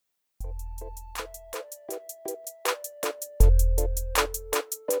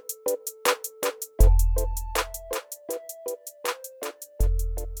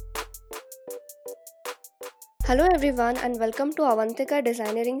Hello everyone and welcome to Avantika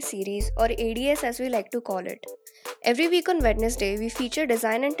Designeering Series or ADS as we like to call it. Every week on Wednesday, we feature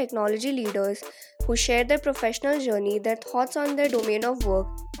design and technology leaders who share their professional journey, their thoughts on their domain of work,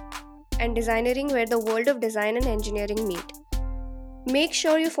 and designeering where the world of design and engineering meet. Make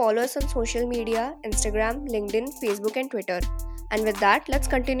sure you follow us on social media Instagram, LinkedIn, Facebook, and Twitter. And with that, let's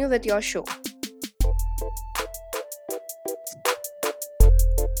continue with your show.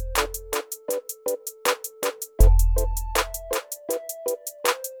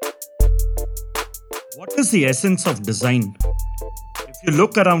 What is the essence of design? If you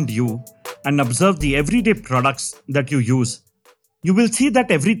look around you and observe the everyday products that you use, you will see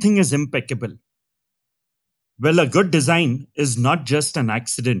that everything is impeccable. Well, a good design is not just an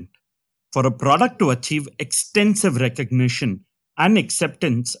accident. For a product to achieve extensive recognition and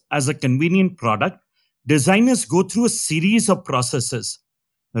acceptance as a convenient product, designers go through a series of processes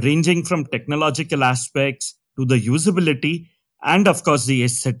ranging from technological aspects to the usability and, of course, the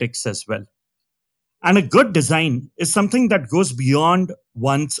aesthetics as well. And a good design is something that goes beyond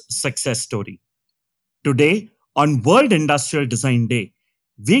one's success story. Today, on World Industrial Design Day,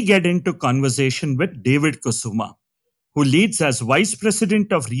 we get into conversation with David Kusuma, who leads as Vice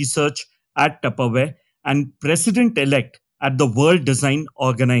President of Research at Tupperware and President elect at the World Design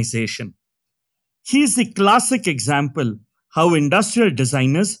Organization. He is the classic example how industrial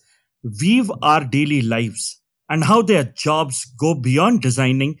designers weave our daily lives and how their jobs go beyond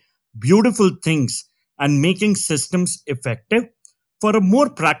designing beautiful things and making systems effective for a more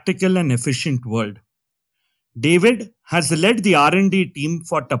practical and efficient world. David has led the R&D team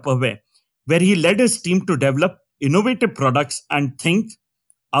for Tupperware, where he led his team to develop innovative products and think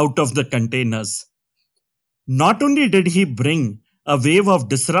out of the containers. Not only did he bring a wave of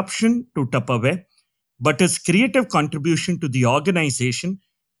disruption to Tupperware, but his creative contribution to the organization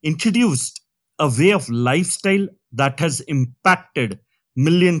introduced a way of lifestyle that has impacted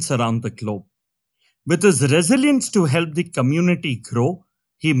millions around the globe. With his resilience to help the community grow,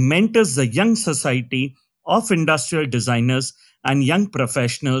 he mentors the young society of industrial designers and young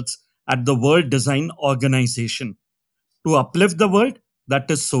professionals at the World Design Organization to uplift the world that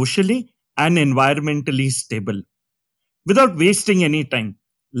is socially and environmentally stable. Without wasting any time,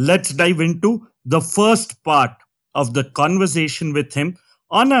 let's dive into the first part of the conversation with him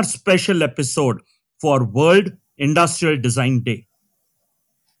on our special episode for World Industrial Design Day.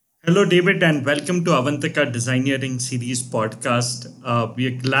 Hello, David, and welcome to Avantika Designeering Series podcast. We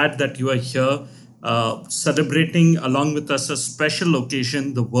are glad that you are here celebrating along with us a special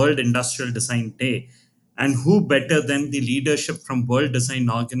occasion, the World Industrial Design Day. And who better than the leadership from World Design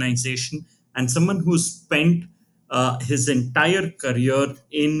Organization and someone who spent his entire career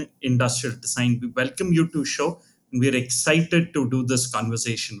in industrial design? We welcome you to show, and we're excited to do this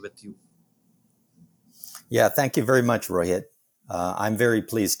conversation with you. Yeah, thank you very much, Rohit. I'm very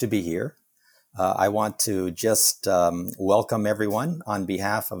pleased to be here. I want to just welcome everyone on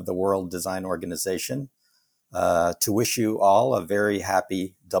behalf of the World Design Organization to wish you all a very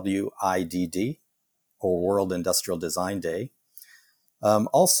happy WIDD, or World Industrial Design Day.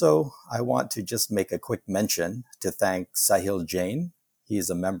 Also, I want to just make a quick mention to thank Sahil Jain. He is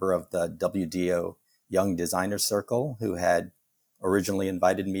a member of the WDO Young Designer Circle who had originally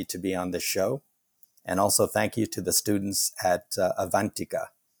invited me to be on this show. And also thank you to the students at Avantika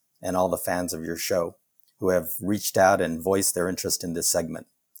and all the fans of your show who have reached out and voiced their interest in this segment.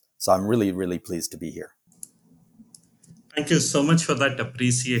 So I'm really, really pleased to be here. Thank you so much for that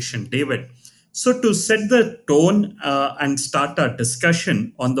appreciation, David. So, to set the tone and start our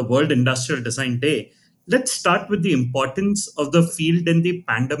discussion on the World Industrial Design Day, let's start with the importance of the field in the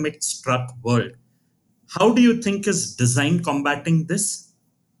pandemic struck world. How do you think is design combating this?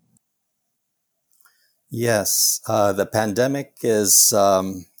 Yes, the pandemic is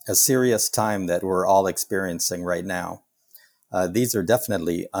a serious time that we're all experiencing right now. These are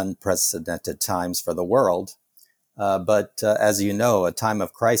definitely unprecedented times for the world. But as you know, a time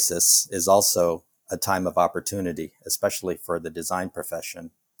of crisis is also a time of opportunity, especially for the design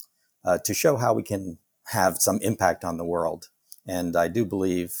profession, to show how we can have some impact on the world. And I do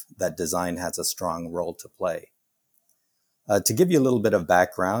believe that design has a strong role to play. To give you a little bit of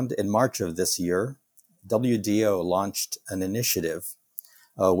background, in March of this year, WDO launched an initiative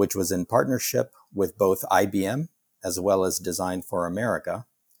which was in partnership with both IBM as well as Design for America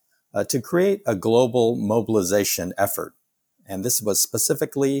to create a global mobilization effort. And this was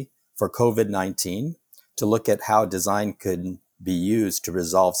specifically for COVID-19 to look at how design could be used to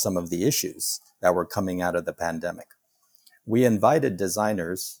resolve some of the issues that were coming out of the pandemic. We invited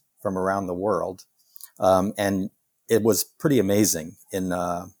designers from around the world, and it was pretty amazing. In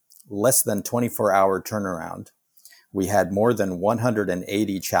less than 24-hour turnaround, we had more than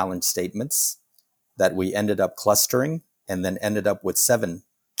 180 challenge statements that we ended up clustering, and then ended up with 7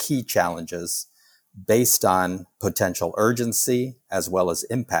 key challenges based on potential urgency as well as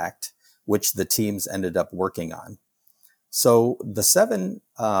impact, which the teams ended up working on. So the 7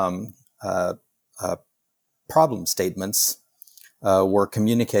 problem statements were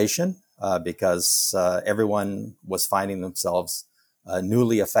communication, because everyone was finding themselves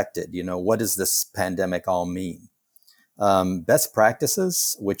newly affected. What does this pandemic all mean? Best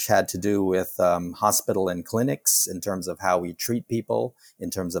practices, which had to do with hospital and clinics in terms of how we treat people, in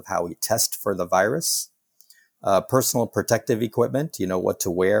terms of how we test for the virus. Personal protective equipment, what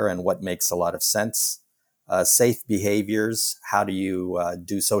to wear and what makes a lot of sense. Safe behaviors, how do you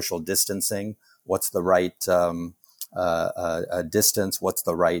do social distancing? What's the right distance? What's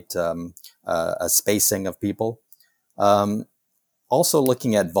the right spacing of people? Also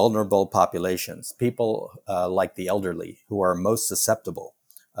looking at vulnerable populations, people like the elderly who are most susceptible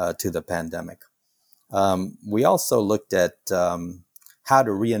to the pandemic. We also looked at how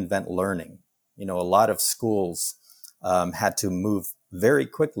to reinvent learning. A lot of schools had to move very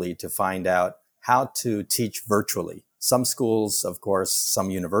quickly to find out how to teach virtually. Some schools, of course,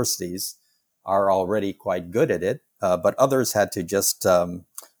 some universities are already quite good at it, but others had to just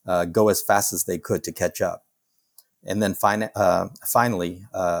go as fast as they could to catch up. And then finally,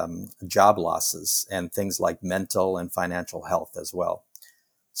 job losses and things like mental and financial health as well.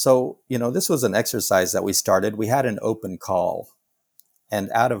 So, this was an exercise that we started. We had an open call,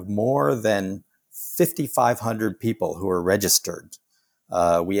 and out of more than 5,500 people who were registered,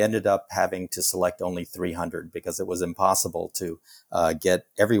 we ended up having to select only 300 because it was impossible to get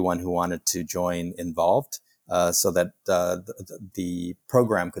everyone who wanted to join involved, so that the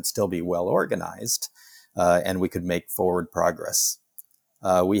program could still be well organized. And we could make forward progress.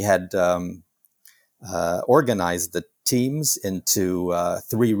 We had organized the teams into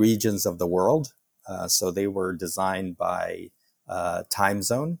 3 regions of the world. So they were designed by time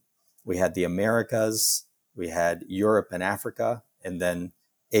zone. We had the Americas, we had Europe and Africa, and then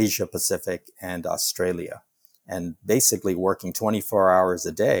Asia Pacific and Australia. And basically working 24 hours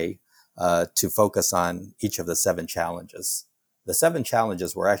a day to focus on each of the 7 challenges. The 7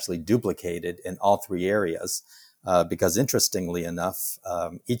 challenges were actually duplicated in all 3 areas because, interestingly enough,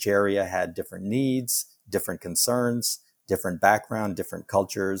 each area had different needs, different concerns, different background, different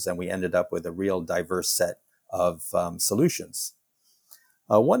cultures, and we ended up with a real diverse set of solutions.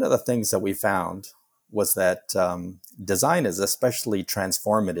 One of the things that we found was that design is especially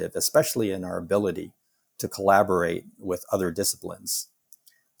transformative, especially in our ability to collaborate with other disciplines,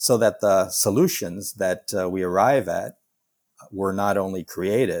 so that the solutions that we arrive at were not only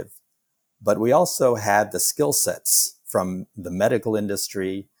creative, but we also had the skill sets from the medical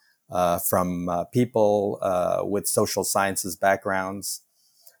industry, from people with social sciences backgrounds,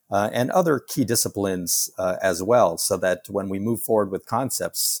 and other key disciplines as well, so that when we move forward with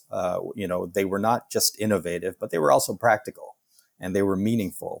concepts, they were not just innovative, but they were also practical, and they were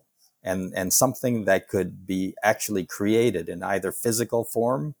meaningful, and something that could be actually created in either physical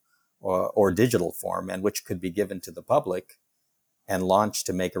form or digital form, and which could be given to the public and launched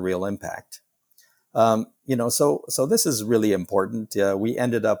to make a real impact. So this is really important. We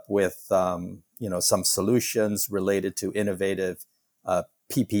ended up with, some solutions related to innovative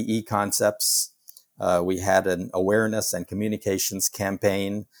PPE concepts. We had an awareness and communications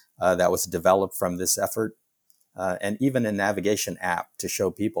campaign that was developed from this effort, and even a navigation app to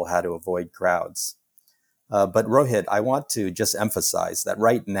show people how to avoid crowds. But Rohit, I want to just emphasize that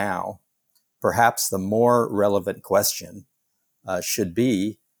right now, perhaps the more relevant question should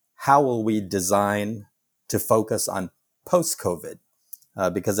be, how will we design to focus on post-COVID?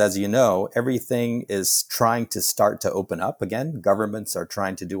 Because as you know, everything is trying to start to open up again. Governments are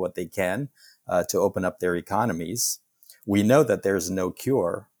trying to do what they can to open up their economies. We know that there's no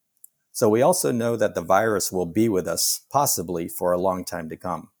cure. So we also know that the virus will be with us possibly for a long time to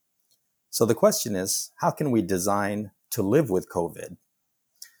come. So the question is, how can we design to live with COVID?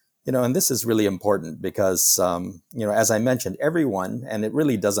 And this is really important because, as I mentioned, everyone, and it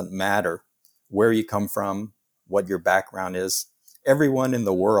really doesn't matter where you come from, what your background is, everyone in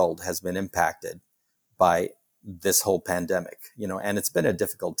the world has been impacted by this whole pandemic, and it's been a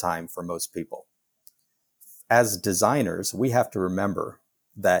difficult time for most people. As designers, we have to remember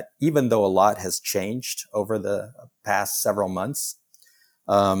that even though a lot has changed over the past several months,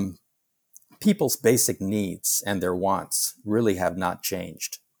 people's basic needs and their wants really have not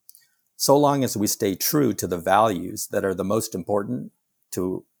changed. So long as we stay true to the values that are the most important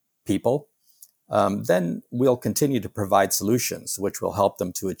to people, then we'll continue to provide solutions which will help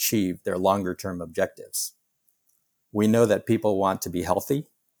them to achieve their longer-term objectives. We know that people want to be healthy,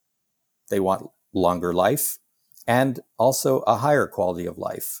 they want longer life, and also a higher quality of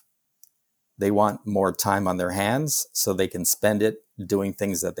life. They want more time on their hands so they can spend it doing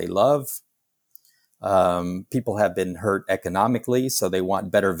things that they love. People have been hurt economically, so they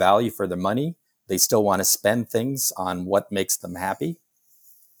want better value for their money. They still want to spend things on what makes them happy.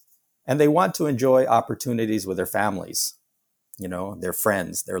 And they want to enjoy opportunities with their families, their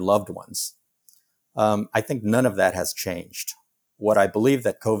friends, their loved ones. I think none of that has changed. What I believe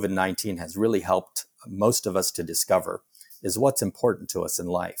that COVID-19 has really helped most of us to discover is what's important to us in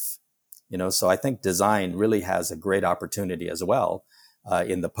life. So I think design really has a great opportunity as well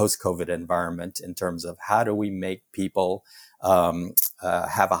in the post-COVID environment in terms of how do we make people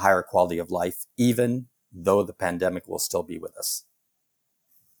have a higher quality of life, even though the pandemic will still be with us.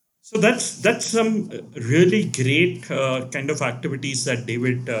 So that's some really great kind of activities that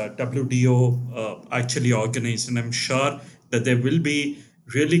David WDO actually organized, and I'm sure that there will be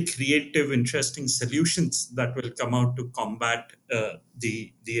really creative, interesting solutions that will come out to combat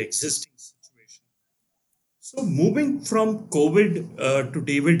the existing situation. So moving from COVID to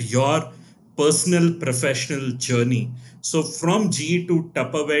David, your personal professional journey. So from GE to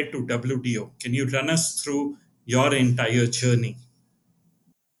Tupperware to WDO, can you run us through your entire journey?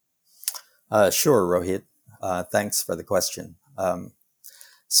 Sure, Rohit. Thanks for the question.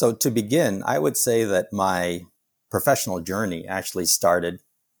 So to begin, I would say that my professional journey actually started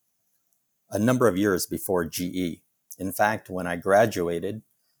a number of years before GE. In fact, when I graduated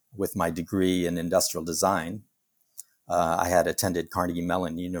with my degree in industrial design, I had attended Carnegie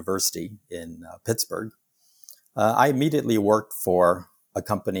Mellon University in Pittsburgh. I immediately worked for a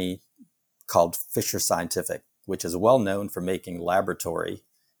company called Fisher Scientific, which is well known for making laboratory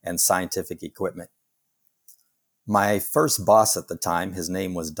and scientific equipment. My first boss at the time, his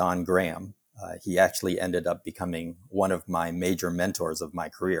name was Don Graham. He actually ended up becoming one of my major mentors of my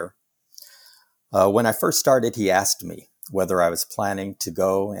career. When I first started, he asked me whether I was planning to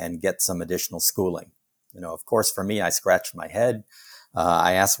go and get some additional schooling. Of course, for me, I scratched my head.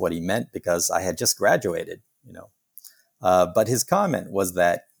 I asked what he meant because I had just graduated, But his comment was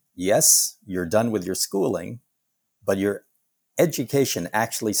that, yes, you're done with your schooling, but your education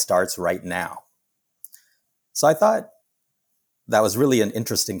actually starts right now. So I thought that was really an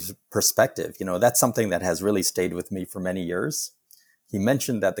interesting perspective. That's something that has really stayed with me for many years. He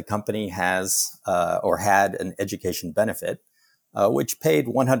mentioned that the company has or had an education benefit, which paid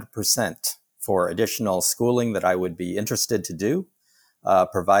 100% for additional schooling that I would be interested to do,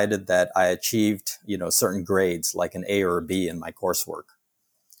 provided that I achieved, certain grades like an A or a B in my coursework.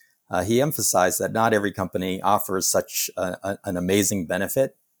 He emphasized that not every company offers such an amazing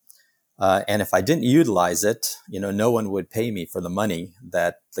benefit. And if I didn't utilize it, no one would pay me for the money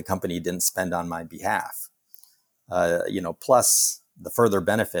that the company didn't spend on my behalf. Plus the further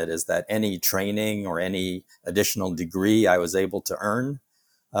benefit is that any training or any additional degree I was able to earn,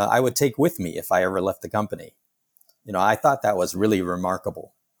 I would take with me if I ever left the company. I thought that was really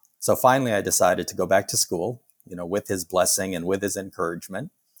remarkable. So finally, I decided to go back to school, with his blessing and with his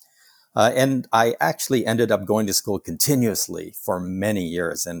encouragement. And I actually ended up going to school continuously for many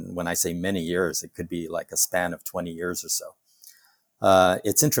years. And when I say many years, it could be like a span of 20 years or so.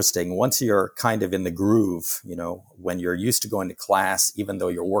 It's interesting. Once you're kind of in the groove, when you're used to going to class, even though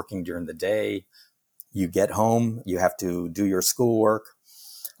you're working during the day, you get home, you have to do your schoolwork.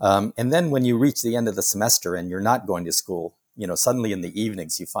 And then when you reach the end of the semester and you're not going to school, suddenly in the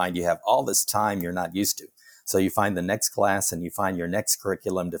evenings, you find you have all this time you're not used to. So you find the next class and you find your next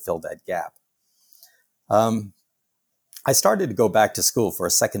curriculum to fill that gap. I started to go back to school for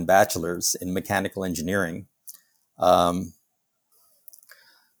a second bachelor's in mechanical engineering.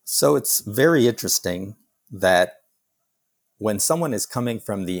 So it's very interesting that when someone is coming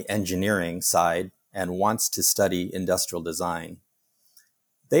from the engineering side and wants to study industrial design,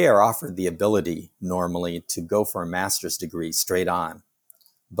 they are offered the ability normally to go for a master's degree straight on.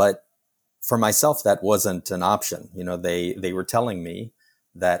 But for myself, that wasn't an option. They were telling me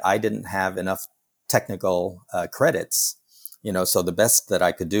that I didn't have enough technical credits, so the best that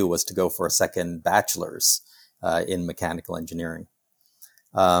I could do was to go for a second bachelor's in mechanical engineering.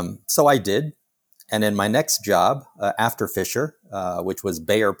 So I did. And in my next job after Fisher, which was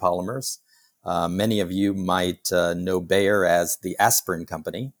Bayer Polymers, many of you might know Bayer as the aspirin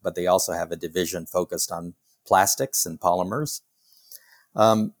company, but they also have a division focused on plastics and polymers.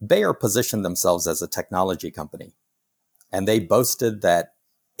 Bayer positioned themselves as a technology company, and they boasted that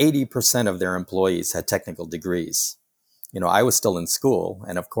 80% of their employees had technical degrees. I was still in school,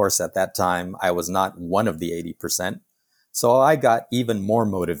 and of course, at that time, I was not one of the 80%. So I got even more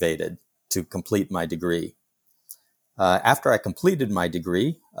motivated to complete my degree. After I completed my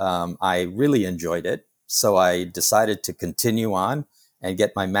degree, I really enjoyed it. So I decided to continue on and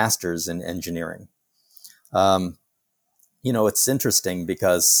get my master's in engineering. It's interesting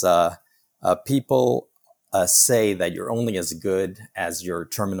because people say that you're only as good as your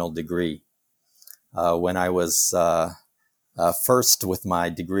terminal degree. When I was first with my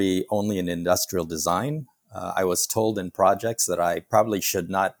degree only in industrial design, I was told in projects that I probably should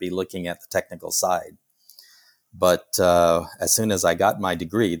not be looking at the technical side. But as soon as I got my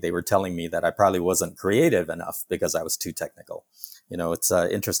degree, they were telling me that I probably wasn't creative enough because I was too technical. It's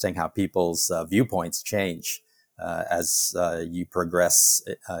interesting how people's viewpoints change as you progress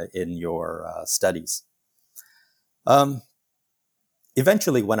in your studies.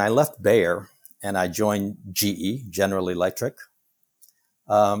 Eventually, when I left Bayer and I joined GE, General Electric,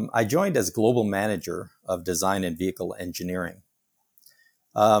 I joined as global manager of design and vehicle engineering.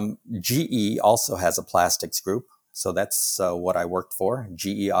 GE also has a plastics group, so that's what I worked for,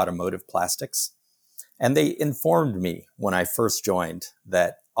 GE Automotive Plastics. And they informed me when I first joined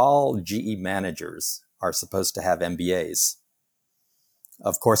that all GE managers are supposed to have MBAs.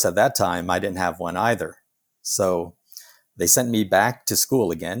 Of course, at that time, I didn't have one either. So they sent me back to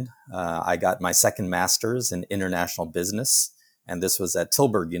school again. I got my second master's in international business, and this was at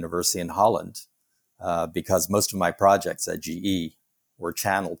Tilburg University in Holland, because most of my projects at GE were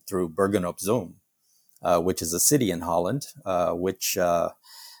channeled through Bergen op Zoom, which is a city in Holland, which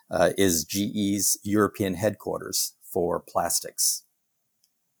is GE's European headquarters for plastics.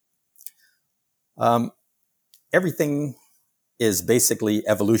 Everything is basically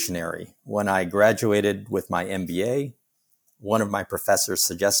evolutionary. When I graduated with my MBA, one of my professors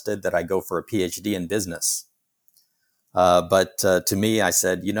suggested that I go for a PhD in business. But to me, I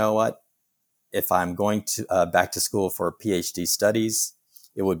said, you know what? If I'm going to back to school for PhD studies,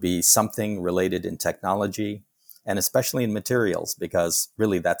 it would be something related in technology and especially in materials, because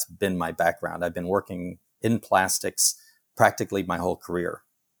really that's been my background. I've been working in plastics practically my whole career.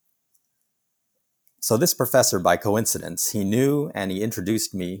 So this professor, by coincidence, he knew and he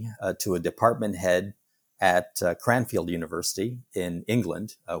introduced me to a department head at Cranfield University in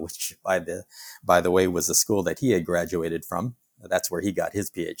England, which by the way was the school that he had graduated from. That's where he got his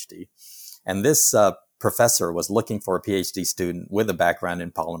PhD. And this professor was looking for a PhD student with a background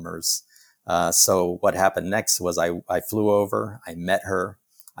in polymers. So what happened next was I flew over, I met her.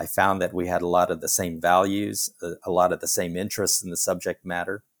 I found that we had a lot of the same values, a lot of the same interests in the subject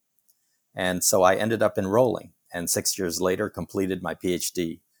matter. And so I ended up enrolling, and 6 years later completed my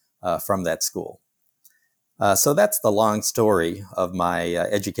PhD from that school. So that's the long story of my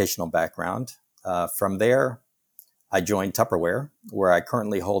educational background. From there, I joined Tupperware, where I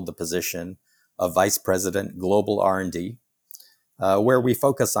currently hold the position of Vice President Global R&D, where we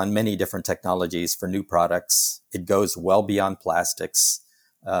focus on many different technologies for new products. It goes well beyond plastics,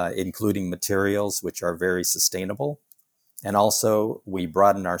 including materials which are very sustainable. And also, we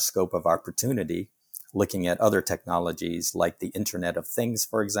broaden our scope of opportunity, looking at other technologies like the Internet of Things,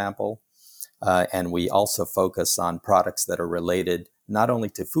 for example. And we also focus on products that are related not only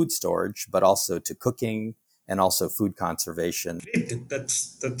to food storage, but also to cooking and also food conservation. Great.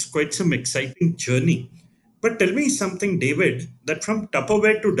 That's quite some exciting journey. But tell me something, David, that from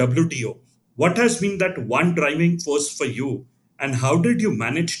Tupperware to WTO, what has been that one driving force for you, and how did you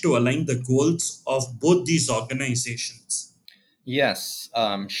manage to align the goals of both these organizations? Yes,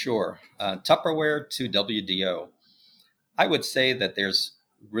 sure. Tupperware to WDO. I would say that there's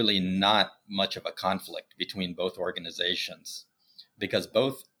really not much of a conflict between both organizations because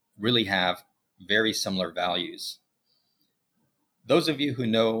both really have very similar values. Those of you who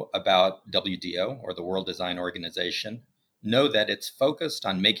know about WDO, or the World Design Organization, know that it's focused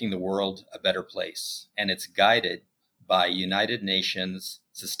on making the world a better place, and it's guided by United Nations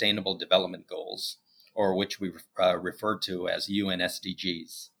Sustainable Development Goals, or which we refer to as UN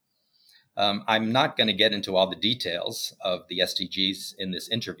SDGs. I'm not going to get into all the details of the SDGs in this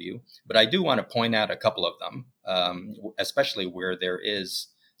interview, but I do want to point out a couple of them, especially where there is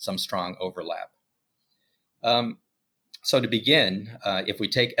some strong overlap. So to begin, if we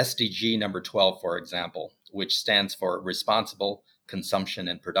take SDG number 12, for example, which stands for Responsible Consumption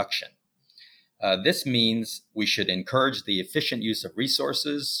and Production, this means we should encourage the efficient use of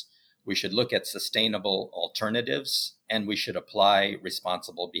resources, we should look at sustainable alternatives, and we should apply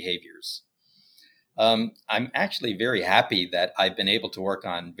responsible behaviors. I'm actually very happy that I've been able to work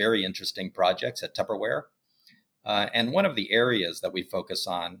on very interesting projects at Tupperware. And one of the areas that we focus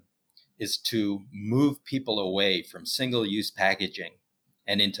on is to move people away from single-use packaging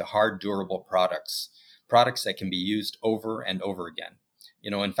and into hard, durable products that can be used over and over again.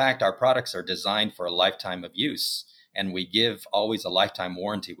 In fact, our products are designed for a lifetime of use, and we give always a lifetime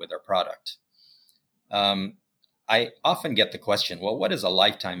warranty with our product. I often get the question, well, what does a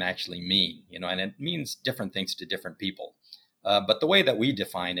lifetime actually mean? And it means different things to different people. But the way that we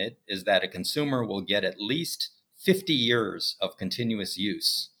define it is that a consumer will get at least 50 years of continuous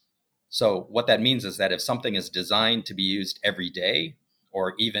use. So what that means is that if something is designed to be used every day,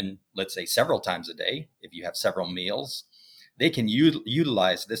 or even, let's say, several times a day, if you have several meals, they can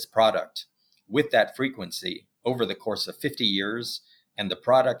utilize this product with that frequency over the course of 50 years, and the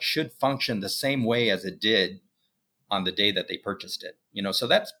product should function the same way as it did on the day that they purchased it. So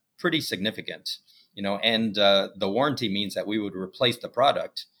that's pretty significant. And the warranty means that we would replace the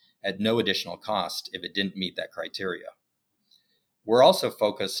product at no additional cost if it didn't meet that criteria. We're also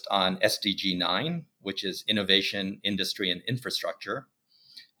focused on SDG 9, which is innovation, industry, and infrastructure.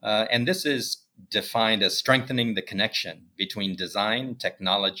 And this is defined as strengthening the connection between design,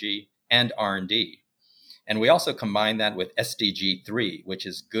 technology, and R&D. And we also combine that with SDG 3, which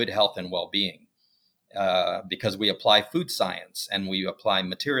is good health and well-being, because we apply food science and we apply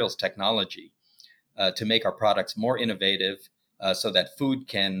materials technology to make our products more innovative so that food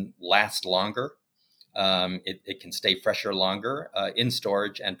can last longer. It can stay fresher longer in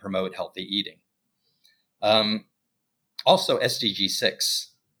storage and promote healthy eating. Also SDG 6,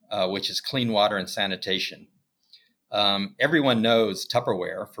 which is clean water and sanitation. Everyone knows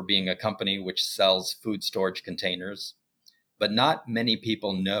Tupperware for being a company which sells food storage containers, but not many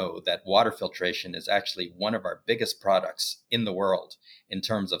people know that water filtration is actually one of our biggest products in the world in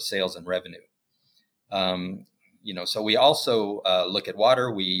terms of sales and revenue. So we also look at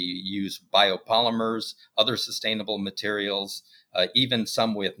water. We use biopolymers, other sustainable materials, even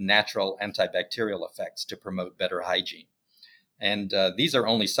some with natural antibacterial effects to promote better hygiene. And these are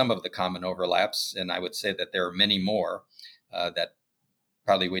only some of the common overlaps. And I would say that there are many more that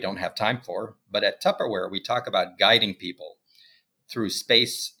probably we don't have time for. But at Tupperware, we talk about guiding people through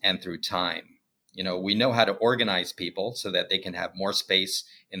space and through time. We know how to organize people so that they can have more space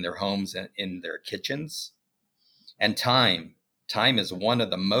in their homes and in their kitchens. And time is one of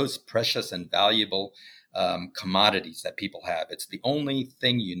the most precious and valuable commodities that people have. It's the only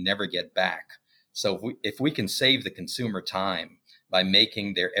thing you never get back. So if we can save the consumer time by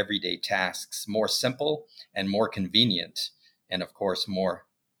making their everyday tasks more simple and more convenient, and of course, more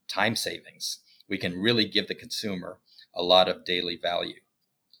time savings, we can really give the consumer a lot of daily value.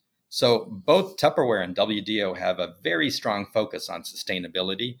 So both Tupperware and WDO have a very strong focus on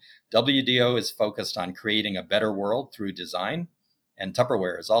sustainability. WDO is focused on creating a better world through design, and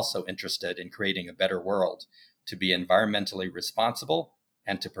Tupperware is also interested in creating a better world to be environmentally responsible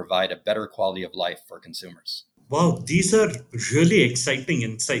and to provide a better quality of life for consumers. Wow, these are really exciting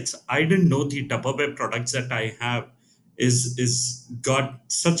insights. I didn't know the Tupperware products that I have is got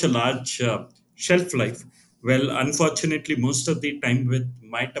such a large shelf life. Well, unfortunately, most of the time with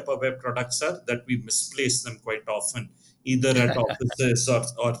my Tupperware products are that we misplace them quite often, either at offices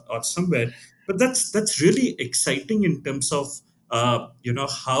or somewhere. But that's really exciting in terms of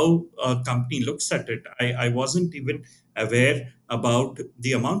how a company looks at it. I wasn't even aware about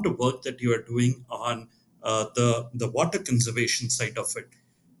the amount of work that you are doing on the water conservation side of it.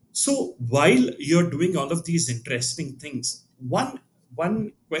 So while you're doing all of these interesting things, one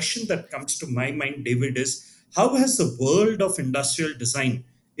question that comes to my mind, David, is how has the world of industrial design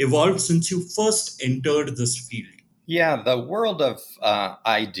evolved since you first entered this field? Yeah, the world of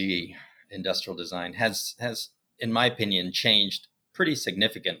ID, industrial design, has, in my opinion, changed pretty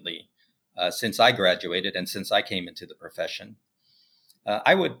significantly since I graduated and since I came into the profession.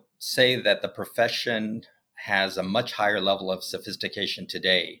 I would say that the profession has a much higher level of sophistication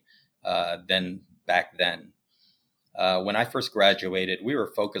today than back then. When I first graduated, we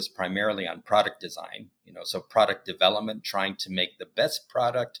were focused primarily on product design, so product development, trying to make the best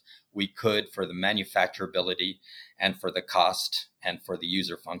product we could for the manufacturability and for the cost and for the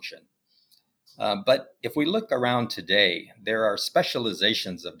user function. But if we look around today, there are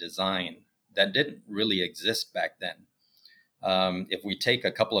specializations of design that didn't really exist back then. If we take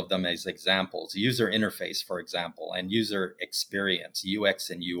a couple of them as examples, user interface, for example, and user experience, UX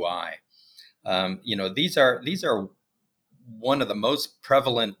and UI, these are one of the most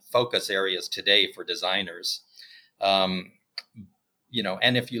prevalent focus areas today for designers. And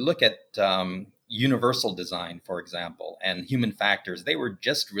if you look at universal design, for example, and human factors, they were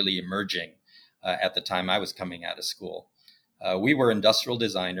just really emerging at the time I was coming out of school. We were industrial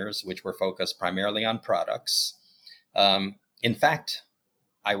designers, which were focused primarily on products. In fact,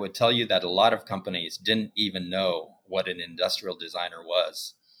 I would tell you that a lot of companies didn't even know what an industrial designer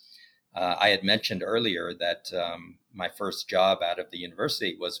was. I had mentioned earlier that my first job out of the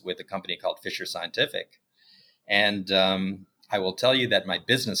university was with a company called Fisher Scientific. And I will tell you that my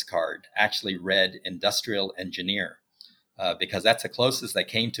business card actually read industrial engineer because that's the closest they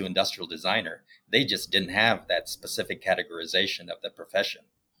came to industrial designer. They just didn't have that specific categorization of the profession.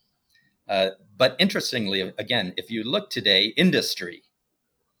 But interestingly, again, if you look today, industry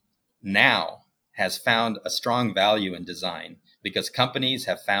now has found a strong value in design because companies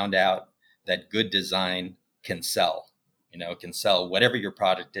have found out that good design can sell, can sell whatever your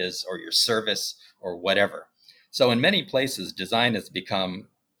product is or your service or whatever. So in many places, design has become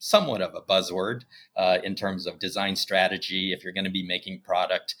somewhat of a buzzword in terms of design strategy. If you're going to be making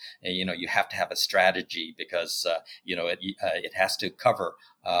product, you have to have a strategy because, it has to cover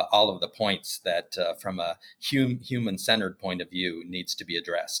all of the points that from a human-centered point of view needs to be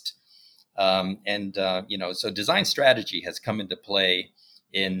addressed. So design strategy has come into play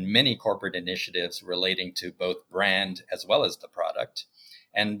in many corporate initiatives relating to both brand as well as the product.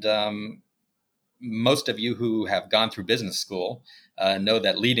 And most of you who have gone through business school know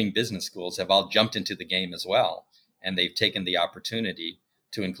that leading business schools have all jumped into the game as well. And they've taken the opportunity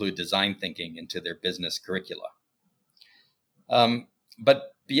to include design thinking into their business curricula.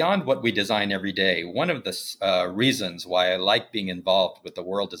 But beyond what we design every day, one of the reasons why I like being involved with the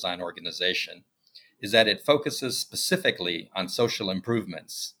World Design Organization is that it focuses specifically on social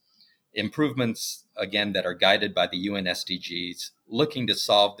improvements, again, that are guided by the UN SDGs, looking to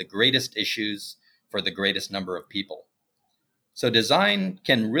solve the greatest issues for the greatest number of people. So design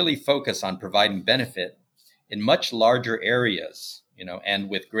can really focus on providing benefit in much larger areas, and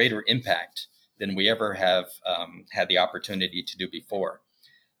with greater impact than we ever have had the opportunity to do before.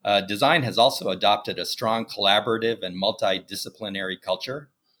 Design has also adopted a strong collaborative and multidisciplinary culture.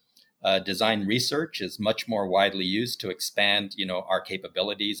 Design research is much more widely used to expand, our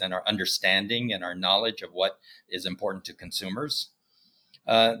capabilities and our understanding and our knowledge of what is important to consumers.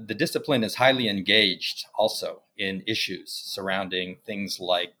 The discipline is highly engaged also in issues surrounding things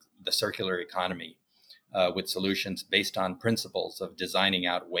like the circular economy, with solutions based on principles of designing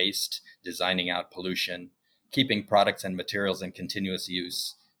out waste, designing out pollution, keeping products and materials in continuous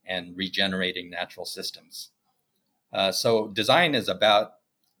use, and regenerating natural systems. So design is about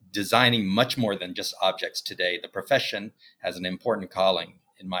designing much more than just objects today. The profession has an important calling,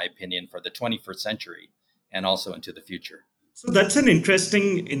 in my opinion, for the 21st century and also into the future. So that's an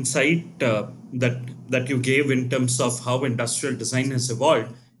interesting insight that you gave in terms of how industrial design has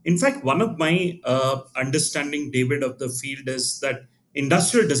evolved. In fact, one of my understanding, David, of the field is that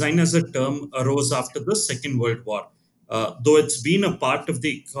industrial design as a term arose after the Second World War, though it's been a part of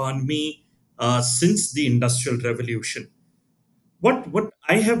the economy since the Industrial Revolution. What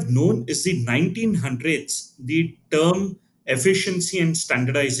I have known is the 1900s, the term efficiency and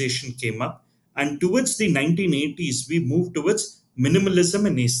standardization came up, and towards the 1980s, we moved towards minimalism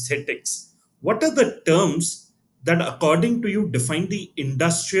and aesthetics. What are the terms that, according to you, define the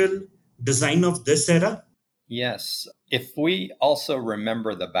industrial design of this era? Yes. If we also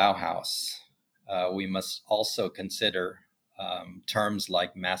remember the Bauhaus, we must also consider terms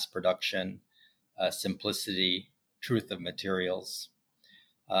like mass production, simplicity, truth of materials.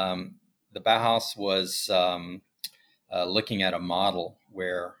 The Bauhaus was looking at a model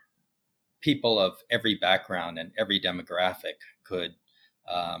where people of every background and every demographic could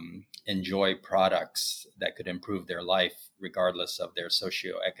enjoy products that could improve their life regardless of their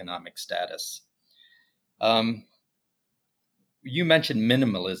socioeconomic status. You mentioned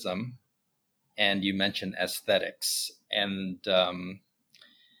minimalism and you mentioned aesthetics, and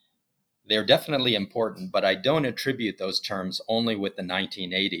they're definitely important, but I don't attribute those terms only with the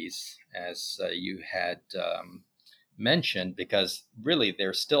 1980s, as you had mentioned, because really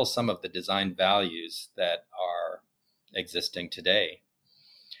there's still some of the design values that are existing today.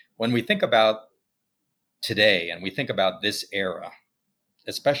 When we think about today and we think about this era,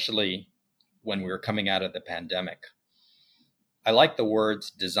 especially when we're coming out of the pandemic, I like the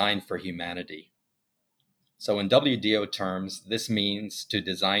words design for humanity. So in WDO terms, this means to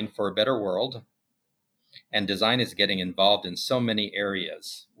design for a better world. And design is getting involved in so many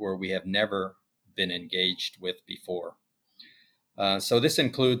areas where we have never been engaged with before. So this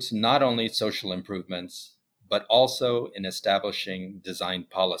includes not only social improvements, but also in establishing design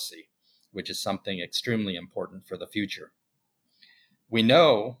policy, which is something extremely important for the future. We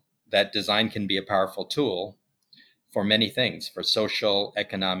know that design can be a powerful tool for many things, for social,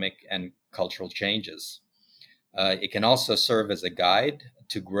 economic, and cultural changes. It can also serve as a guide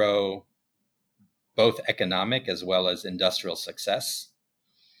to grow both economic as well as industrial success.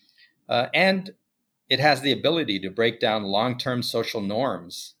 And it has the ability to break down long-term social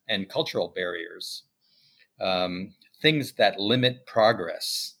norms and cultural barriers, things that limit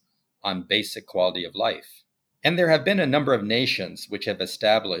progress on basic quality of life. And there have been a number of nations which have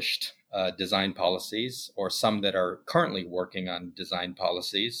established design policies, or some that are currently working on design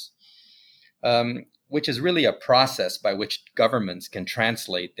policies, which is really a process by which governments can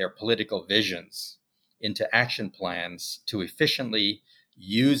translate their political visions into action plans to efficiently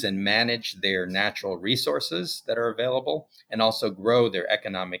use and manage their natural resources that are available and also grow their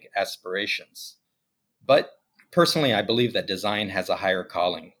economic aspirations. But personally, I believe that design has a higher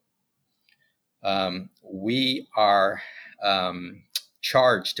calling. We are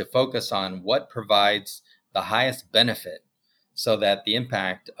charged to focus on what provides the highest benefit so that the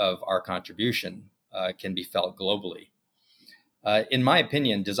impact of our contribution can be felt globally. In my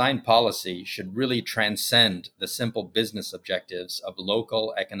opinion, design policy should really transcend the simple business objectives of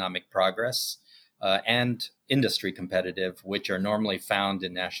local economic progress and industry competitive, which are normally found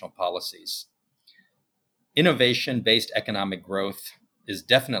in national policies. Innovation-based economic growth is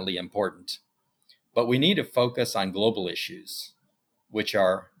definitely important, but we need to focus on global issues, which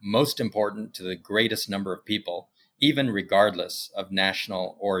are most important to the greatest number of people, even regardless of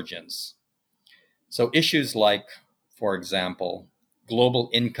national origins. So issues like, for example, global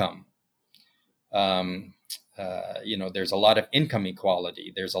income. There's a lot of income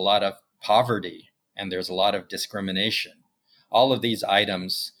equality, there's a lot of poverty, and there's a lot of discrimination. All of these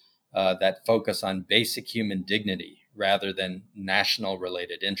items that focus on basic human dignity rather than national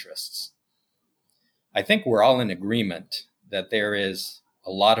related interests. I think we're all in agreement that there is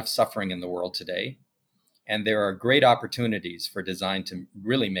a lot of suffering in the world today, and there are great opportunities for design to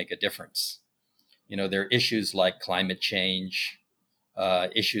really make a difference. There are issues like climate change,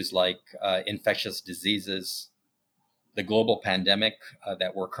 issues like infectious diseases, the global pandemic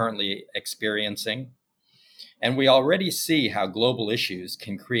that we're currently experiencing. And we already see how global issues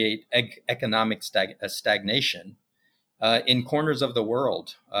can create economic stagnation in corners of the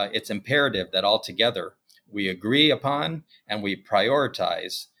world. It's imperative that altogether we agree upon and we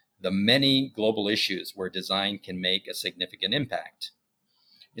prioritize the many global issues where design can make a significant impact.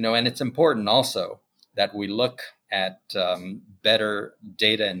 And it's important also that we look at better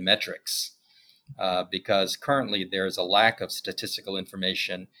data and metrics because currently there's a lack of statistical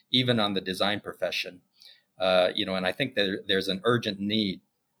information, even on the design profession. And I think that there's an urgent need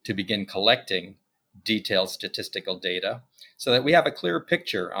to begin collecting detailed statistical data so that we have a clear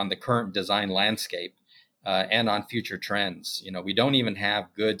picture on the current design landscape and on future trends. We don't even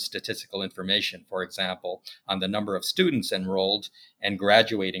have good statistical information, for example, on the number of students enrolled and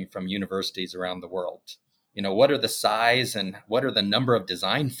graduating from universities around the world. What are the size and what are the number of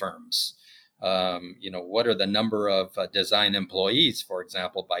design firms? What are the number of design employees, for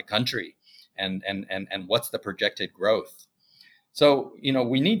example, by country? And what's the projected growth? So,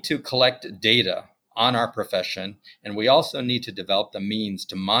 we need to collect data on our profession, and we also need to develop the means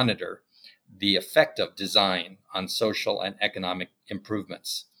to monitor the effect of design on social and economic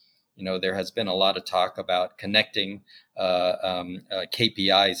improvements. There has been a lot of talk about connecting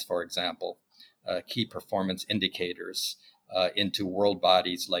KPIs, for example, key performance indicators, into world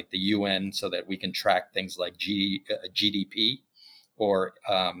bodies like the UN so that we can track things like GDP or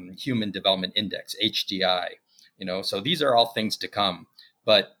Human Development Index, HDI. So these are all things to come.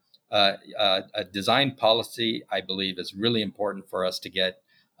 But a design policy, I believe, is really important for us to get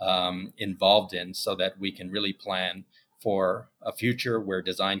involved in so that we can really plan for a future where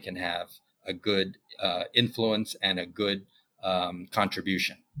design can have a good influence and a good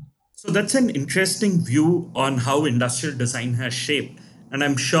contribution. So that's an interesting view on how industrial design has shaped. And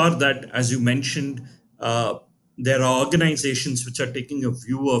I'm sure that, as you mentioned, there are organizations which are taking a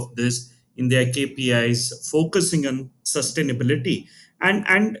view of this in their KPIs, focusing on sustainability.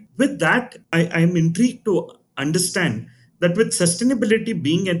 And with that, I'm intrigued to understand that with sustainability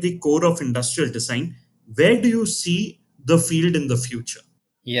being at the core of industrial design, where do you see the field in the future?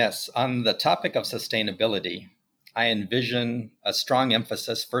 Yes, on the topic of sustainability, I envision a strong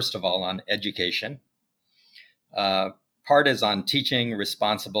emphasis, first of all, on education. Part is on teaching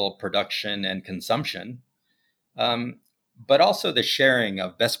responsible production and consumption, but also the sharing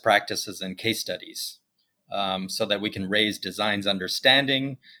of best practices and case studies so that we can raise design's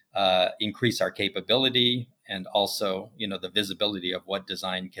understanding, increase our capability, and also, the visibility of what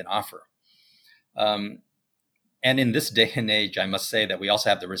design can offer. And in this day and age, I must say that we also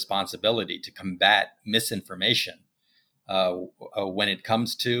have the responsibility to combat misinformation when it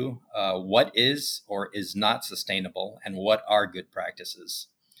comes to what is or is not sustainable and what are good practices.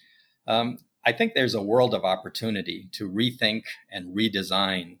 I think there's a world of opportunity to rethink and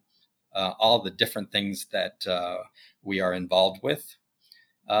redesign all the different things that we are involved with.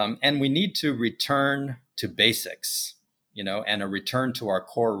 And we need to return to basics, and a return to our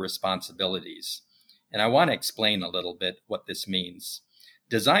core responsibilities. And I want to explain a little bit what this means.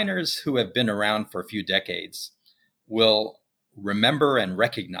 Designers who have been around for a few decades will remember and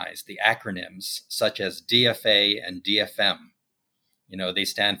recognize the acronyms such as DFA and DFM. They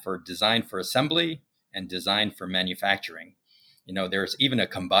stand for Design for Assembly and Design for Manufacturing. There's even a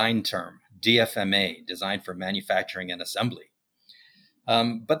combined term, DFMA, Design for Manufacturing and Assembly.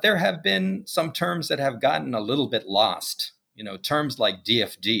 But there have been some terms that have gotten a little bit lost, terms like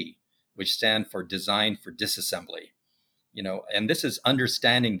DFD, which stand for Design for Disassembly. And this is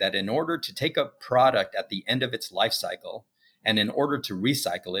understanding that in order to take a product at the end of its life cycle, and in order to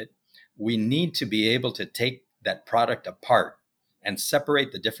recycle it, we need to be able to take that product apart and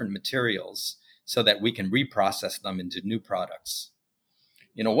separate the different materials so that we can reprocess them into new products.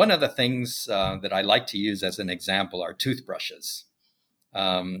 One of the things that I like to use as an example are toothbrushes.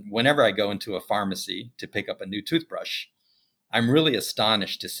 Whenever I go into a pharmacy to pick up a new toothbrush, I'm really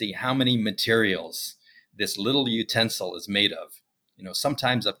astonished to see how many materials this little utensil is made of.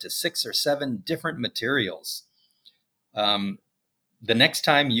 Sometimes up to 6 or 7 different materials. The next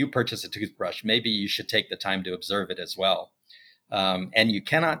time you purchase a toothbrush, maybe you should take the time to observe it as well. And you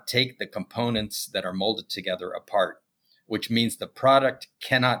cannot take the components that are molded together apart, which means the product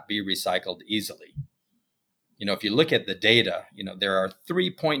cannot be recycled easily. If you look at the data, there are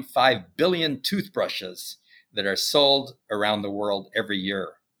 3.5 billion toothbrushes that are sold around the world every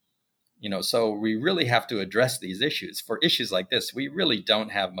year. So we really have to address these issues. For issues like this, we really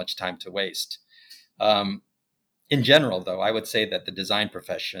don't have much time to waste. In general, though, I would say that the design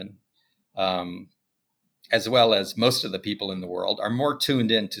profession, as well as most of the people in the world, are more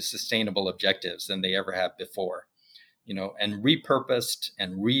tuned in to sustainable objectives than they ever have before. And repurposed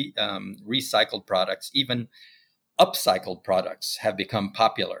and recycled products, even upcycled products, have become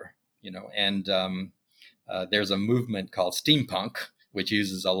popular. And there's a movement called steampunk, which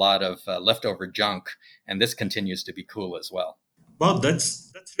uses a lot of leftover junk, and this continues to be cool as well. Wow,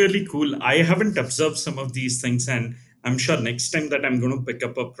 that's really cool. I haven't observed some of these things, and I'm sure next time that I'm going to pick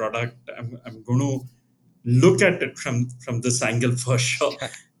up a product, I'm going to look at it from this angle for sure.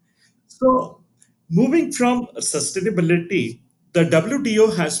 So, moving from sustainability, the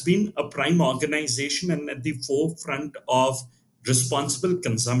WTO has been a prime organization and at the forefront of responsible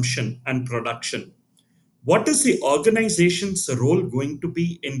consumption and production. What is the organization's role going to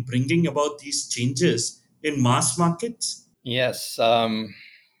be in bringing about these changes in mass markets? Yes, I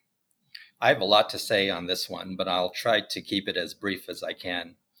have a lot to say on this one, but I'll try to keep it as brief as I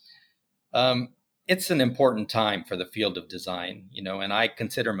can. It's an important time for the field of design, and I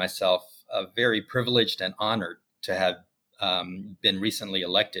consider myself very privileged and honored to have been recently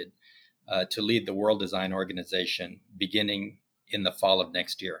elected to lead the World Design Organization beginning in the fall of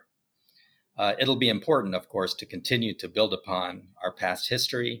next year. It'll be important, of course, to continue to build upon our past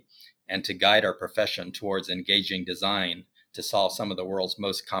history and to guide our profession towards engaging design to solve some of the world's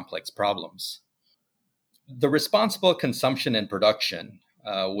most complex problems. The responsible consumption and production,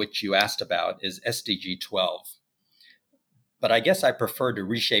 which you asked about, is SDG 12. But I guess I prefer to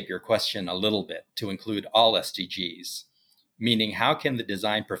reshape your question a little bit to include all SDGs, meaning how can the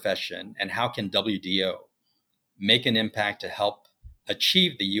design profession and how can WDO make an impact to help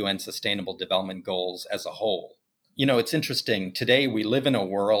achieve the UN Sustainable Development Goals as a whole? It's interesting. Today, we live in a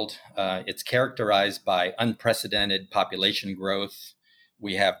world, it's characterized by unprecedented population growth.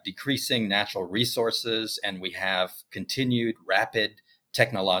 We have decreasing natural resources, and we have continued rapid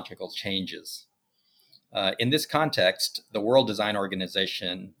technological changes. In this context, the World Design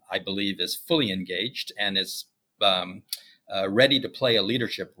Organization, I believe, is fully engaged and is ready to play a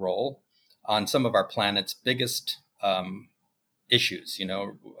leadership role on some of our planet's biggest issues,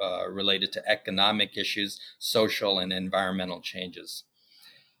 related to economic issues, social and environmental changes.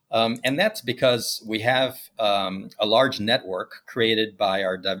 And that's because we have a large network created by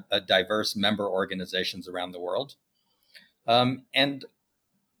our diverse member organizations around the world. And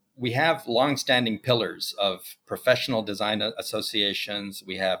we have longstanding pillars of professional design associations.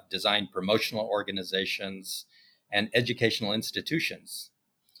 We have design promotional organizations and educational institutions.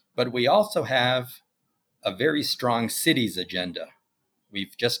 But we also have a very strong cities agenda.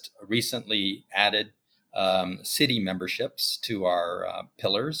 We've just recently added city memberships to our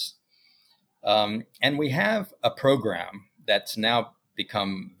pillars. And we have a program that's now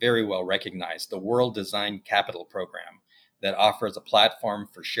become very well recognized, the World Design Capital Program, that offers a platform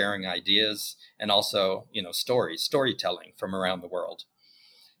for sharing ideas and also, storytelling from around the world.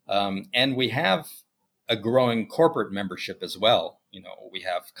 And we have a growing corporate membership as well. We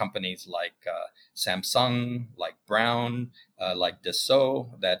have companies like Samsung, like Brown, like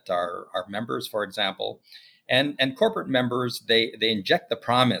Dassault that are members, for example. And corporate members, they inject the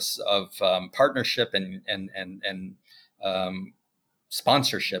promise of partnership and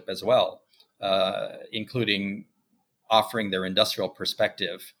sponsorship as well, including offering their industrial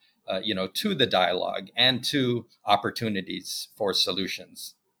perspective, to the dialogue and to opportunities for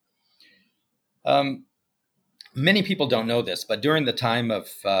solutions. Many people don't know this, but during the time of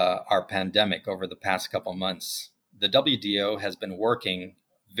our pandemic over the past couple months, the WDO has been working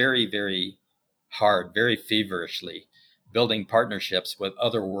very, very hard, very feverishly, building partnerships with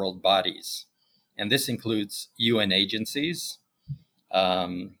other world bodies. And this includes UN agencies,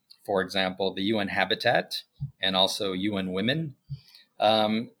 for example, the UN Habitat and also UN Women,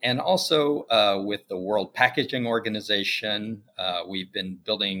 and also with the World Packaging Organization. We've been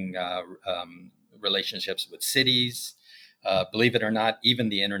building relationships with cities, believe it or not, even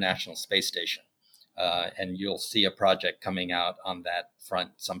the International Space Station. And you'll see a project coming out on that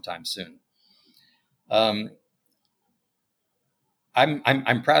front sometime soon.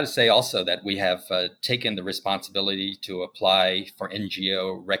 I'm proud to say also that we have taken the responsibility to apply for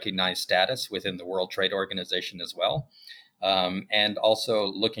NGO recognized status within the World Trade Organization as well, and also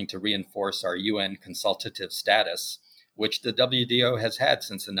looking to reinforce our UN consultative status, which the WDO has had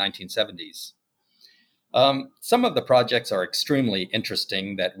since the 1970s. Some of the projects are extremely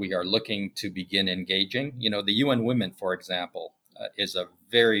interesting that we are looking to begin engaging. The UN Women, for example, is a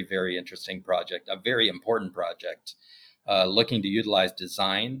very, very interesting project, a very important project, looking to utilize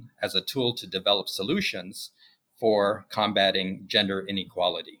design as a tool to develop solutions for combating gender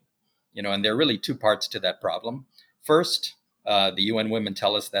inequality. And there are really two parts to that problem. First, the UN Women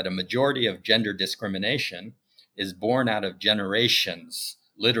tell us that a majority of gender discrimination is born out of generations,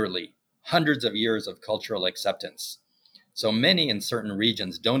 literally hundreds of years of cultural acceptance. So many in certain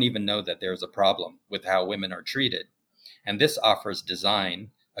regions don't even know that there's a problem with how women are treated. And this offers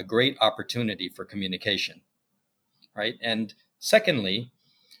design a great opportunity for communication, right? And secondly,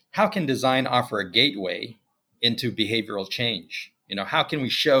 how can design offer a gateway into behavioral change? How can we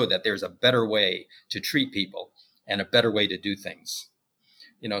show that there's a better way to treat people and a better way to do things?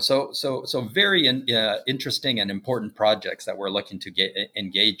 So very interesting and important projects that we're looking to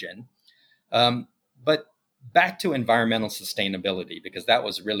engage in. But back to environmental sustainability, because that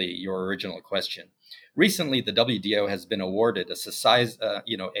was really your original question. Recently, the WDO has been awarded a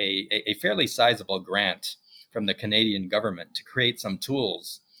fairly sizable grant from the Canadian government to create some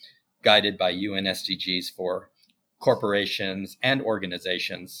tools guided by UN SDGs for corporations and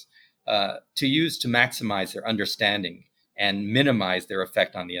organizations to use to maximize their understanding and minimize their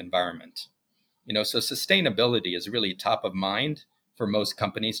effect on the environment. So sustainability is really top of mind for most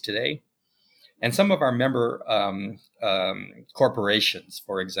companies today. And some of our member corporations,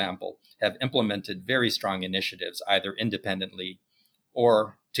 for example, have implemented very strong initiatives, either independently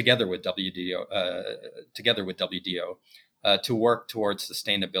or together with WDO, to work towards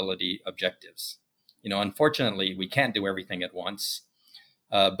sustainability objectives. Unfortunately, we can't do everything at once,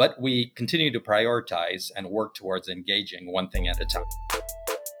 but we continue to prioritize and work towards engaging one thing at a time.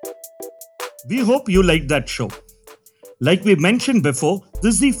 We hope you liked that show. Like we mentioned before,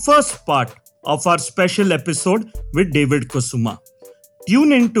 this is the first part of our special episode with David Kusuma.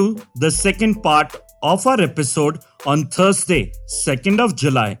 Tune into the second part of our episode on Thursday, 2nd of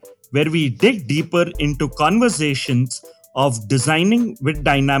July, where we dig deeper into conversations of designing with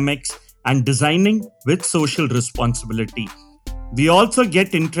dynamics and designing with social responsibility. We also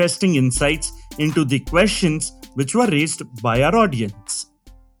get interesting insights into the questions which were raised by our audience.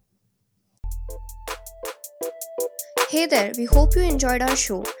 Hey there, we hope you enjoyed our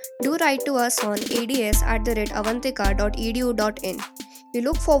show. Do write to us on ads@avantika.edu.in. We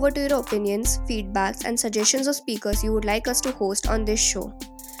look forward to your opinions, feedbacks, and suggestions of speakers you would like us to host on this show.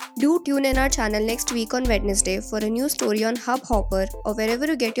 Do tune in our channel next week on Wednesday for a new story on Hubhopper or wherever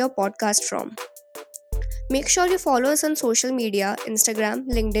you get your podcast from. Make sure you follow us on social media, Instagram,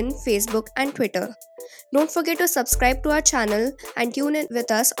 LinkedIn, Facebook, and Twitter. Don't forget to subscribe to our channel and tune in with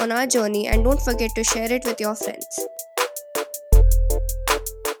us on our journey, and don't forget to share it with your friends.